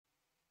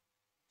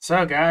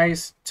So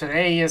guys,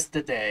 today is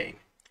the day.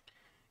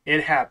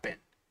 It happened.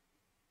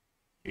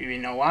 You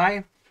know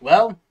why?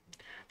 Well,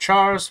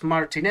 Charles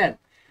Martinet.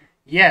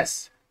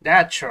 Yes,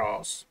 that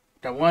Charles.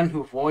 The one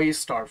who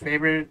voiced our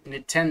favorite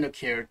Nintendo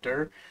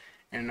character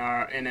and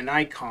an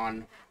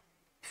icon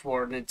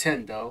for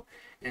Nintendo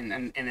and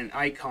an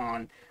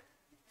icon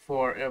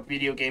for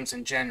video games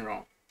in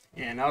general.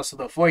 And also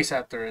the voice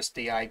actor is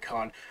the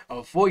icon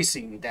of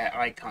voicing that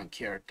icon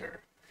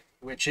character,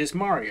 which is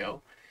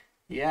Mario.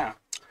 Yeah.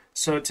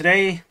 So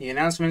today, the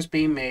announcement's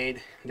being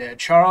made that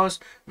Charles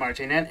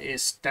Martinet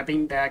is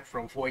stepping back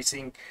from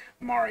voicing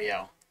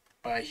Mario,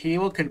 but he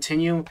will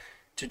continue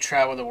to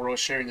travel the world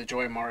sharing the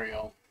joy of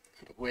Mario,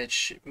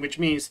 which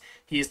means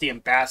he is the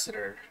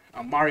ambassador,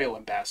 a Mario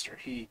ambassador.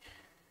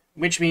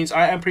 Which means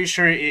I'm pretty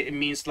sure it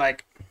means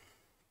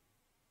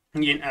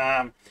you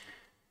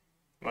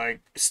like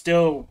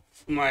still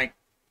like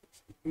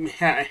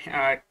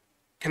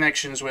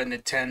connections with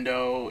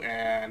Nintendo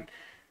and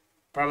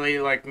probably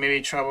like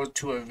maybe travel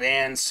to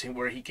events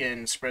where he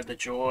can spread the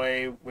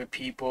joy with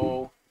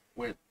people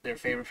with their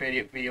favorite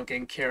video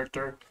game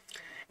character,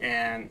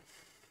 and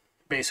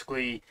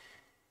basically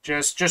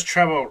just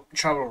travel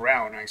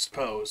around, I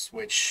suppose.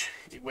 Which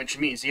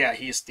means yeah,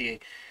 he's the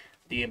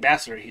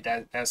ambassador.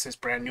 That's his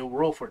brand new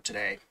role for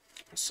today.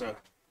 So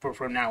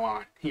from now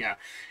on, yeah,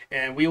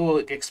 and we will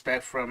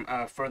expect from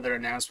further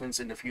announcements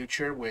in the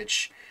future,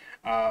 which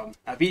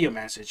a video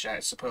message,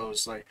 I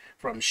suppose, like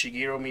from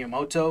Shigeru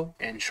Miyamoto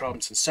and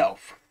Trump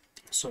himself.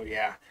 So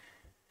yeah,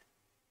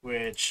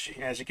 which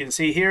as you can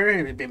see here,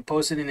 it's been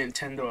posted in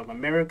Nintendo of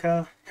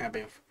America.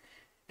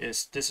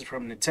 This is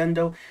from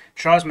Nintendo.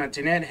 Charles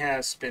Martinet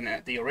has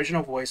been the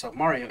original voice of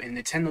Mario in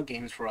Nintendo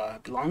games for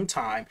a long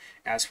time,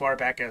 as far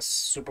back as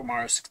Super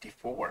Mario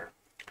 64.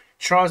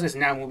 Charles is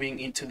now moving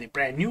into the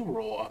brand new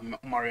role of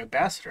Mario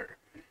Ambassador.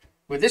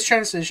 With this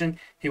transition,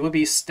 he will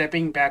be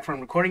stepping back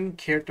from recording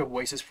character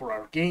voices for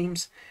our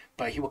games,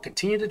 but he will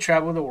continue to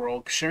travel the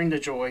world, sharing the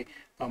joy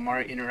of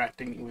Mario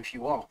interacting with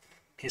you all.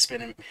 Has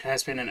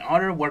been an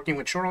honor working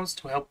with Charles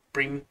to help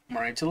bring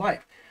Mario to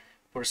life.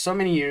 For so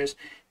many years,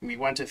 we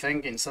want to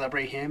thank and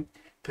celebrate him.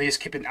 Please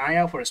keep an eye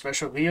out for a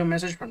special video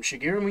message from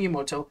Shigeru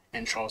Miyamoto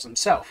and Charles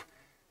himself,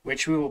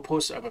 which we will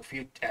post at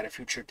a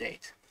future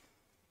date.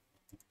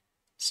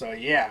 So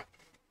yeah.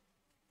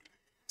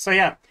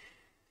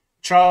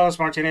 Charles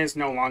Martinet is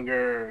no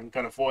longer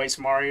going to voice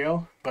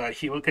Mario, but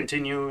he will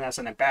continue as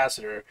an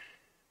ambassador,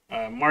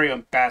 Mario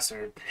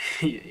ambassador,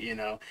 you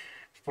know,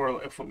 for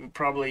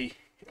probably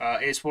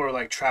it's for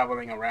like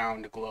traveling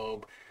around the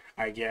globe,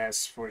 I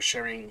guess, for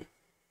sharing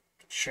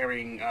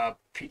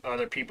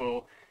other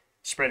people,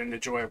 spreading the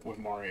joy with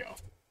Mario.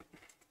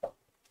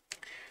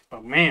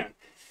 But man,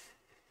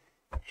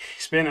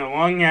 it's been a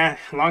long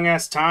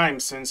ass time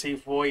since he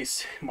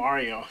voiced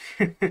Mario.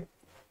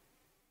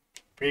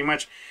 Pretty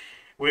much.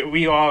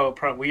 We all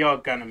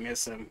gonna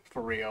miss him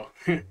for real.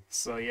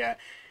 So yeah,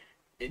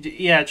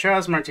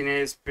 Charles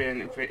Martinez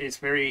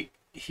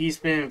he's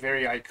been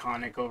very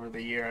iconic over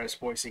the years,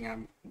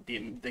 voicing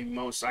the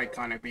most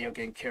iconic video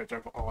game character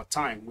of all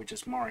time, which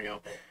is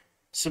Mario,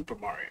 Super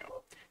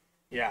Mario.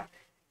 Yeah,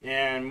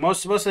 and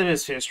most of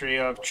his history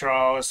of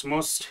Charles,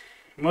 most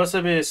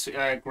of his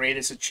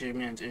greatest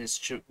achievement is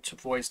to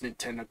voice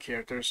Nintendo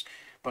characters,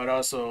 but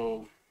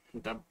also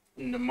the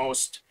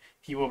most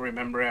he will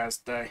remember as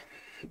the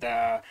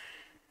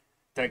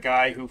the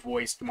guy who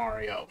voiced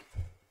Mario.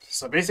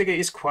 So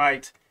basically, it's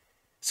quite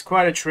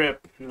a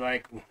trip.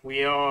 Like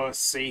we all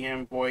see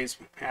him voice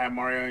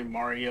Mario and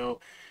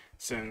Mario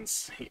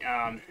since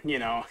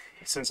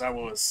since I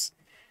was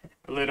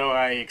little.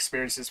 I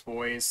experienced his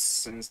voice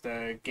since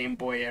the Game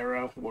Boy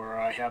era, where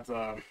I have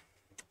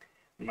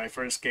my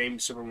first game,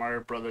 Super Mario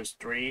Brothers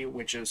 3,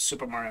 which is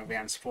Super Mario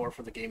Advance 4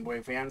 for the Game Boy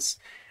Advance.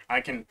 I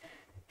can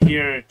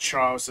hear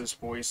Charles's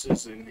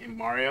voices in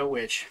Mario,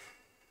 which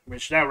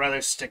that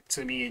rather stick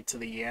to me to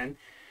the end.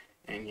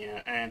 And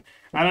yeah, and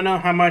I don't know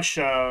how much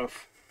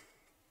of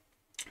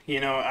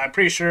I'm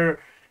pretty sure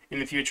in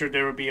the future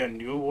there will be a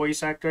new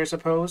voice actor, I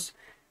suppose,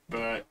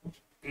 but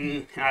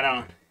I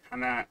don't.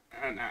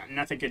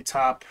 Nothing could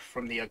top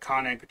from the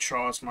iconic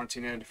Charles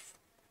Martinet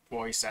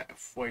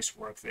voice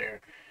work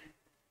there.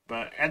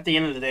 But at the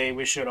end of the day,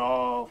 we should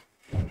all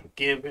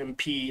give him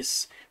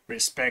peace,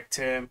 respect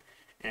him,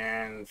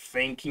 and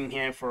thanking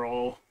him for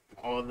all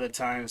the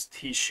times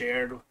he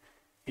shared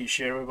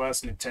with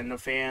us Nintendo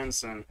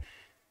fans and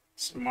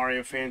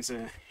Mario fans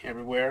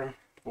everywhere,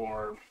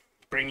 for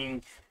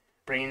bringing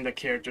the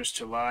characters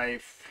to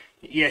life.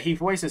 Yeah, he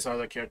voices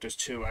other characters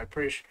too. I'm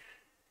pretty sure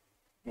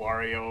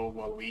Wario,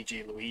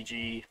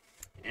 Luigi,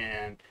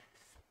 and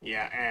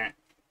yeah, and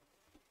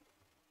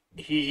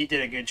he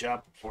did a good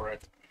job for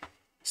it.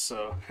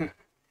 So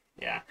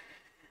yeah.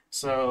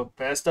 So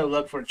best of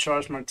luck for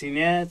Charles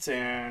Martinet,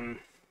 and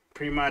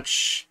pretty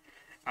much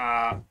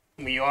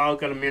we all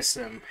gonna miss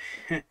him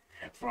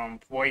from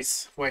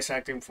voice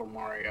acting for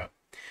Mario.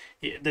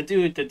 The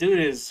dude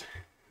is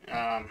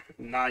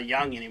not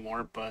young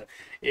anymore, but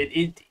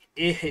it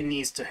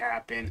needs to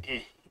happen.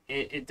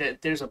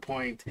 There's a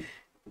point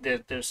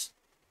that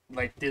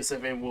like this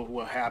event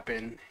will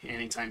happen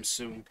anytime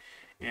soon,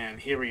 and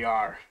here we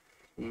are.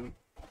 And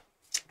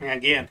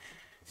again,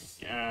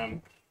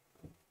 um,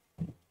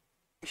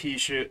 he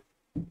should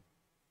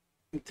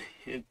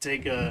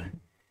take a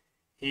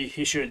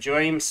he should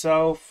enjoy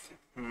himself,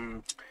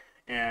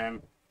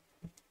 and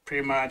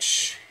pretty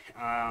much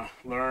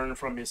learn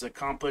from his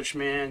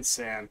accomplishments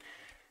and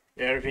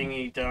everything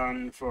he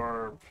done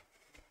for,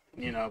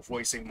 you know,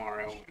 voicing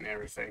Mario and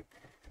everything.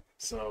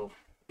 So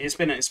it's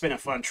been a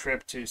fun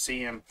trip to see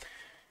him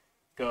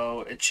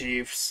go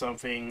achieve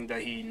something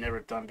that he never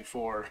done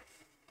before.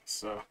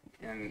 So,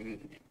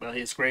 and but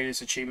his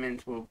greatest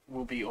achievement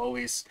will be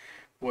always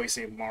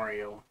voicing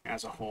Mario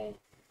as a whole.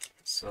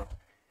 So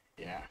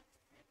yeah,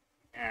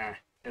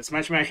 as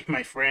much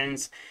my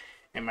friends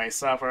and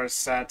myself are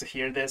sad to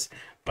hear this,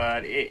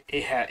 but it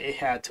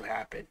had to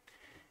happen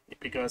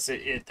because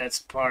that's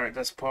part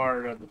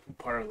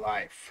of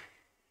life.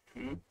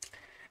 Hmm?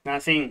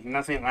 Nothing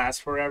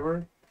lasts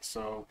forever,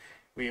 so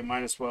we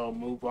might as well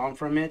move on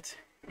from it.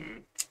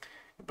 Mm.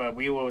 But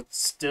we will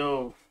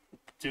still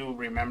do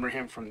remember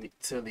him from the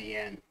to the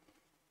end.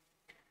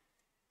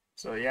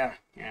 So yeah.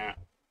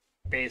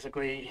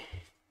 Basically,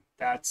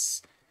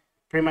 that's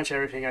pretty much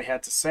everything I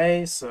had to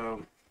say.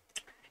 So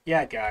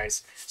yeah,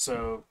 guys.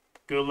 So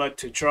good luck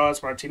to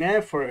Charles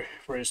Martinet for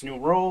his new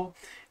role,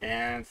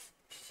 and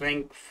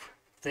thank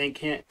thank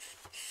him.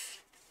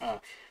 Uh,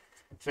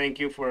 Thank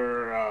you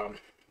for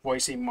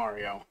voicing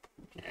Mario.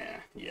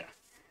 Yeah,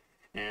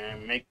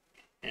 and make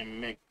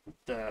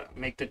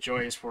the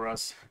joys for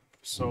us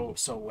so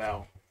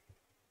well.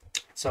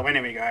 So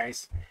anyway,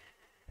 guys,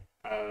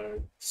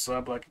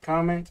 sub, like, a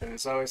comment, and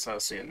as always, I'll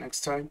see you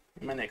next time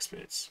in my next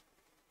vids.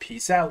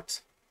 Peace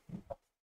out.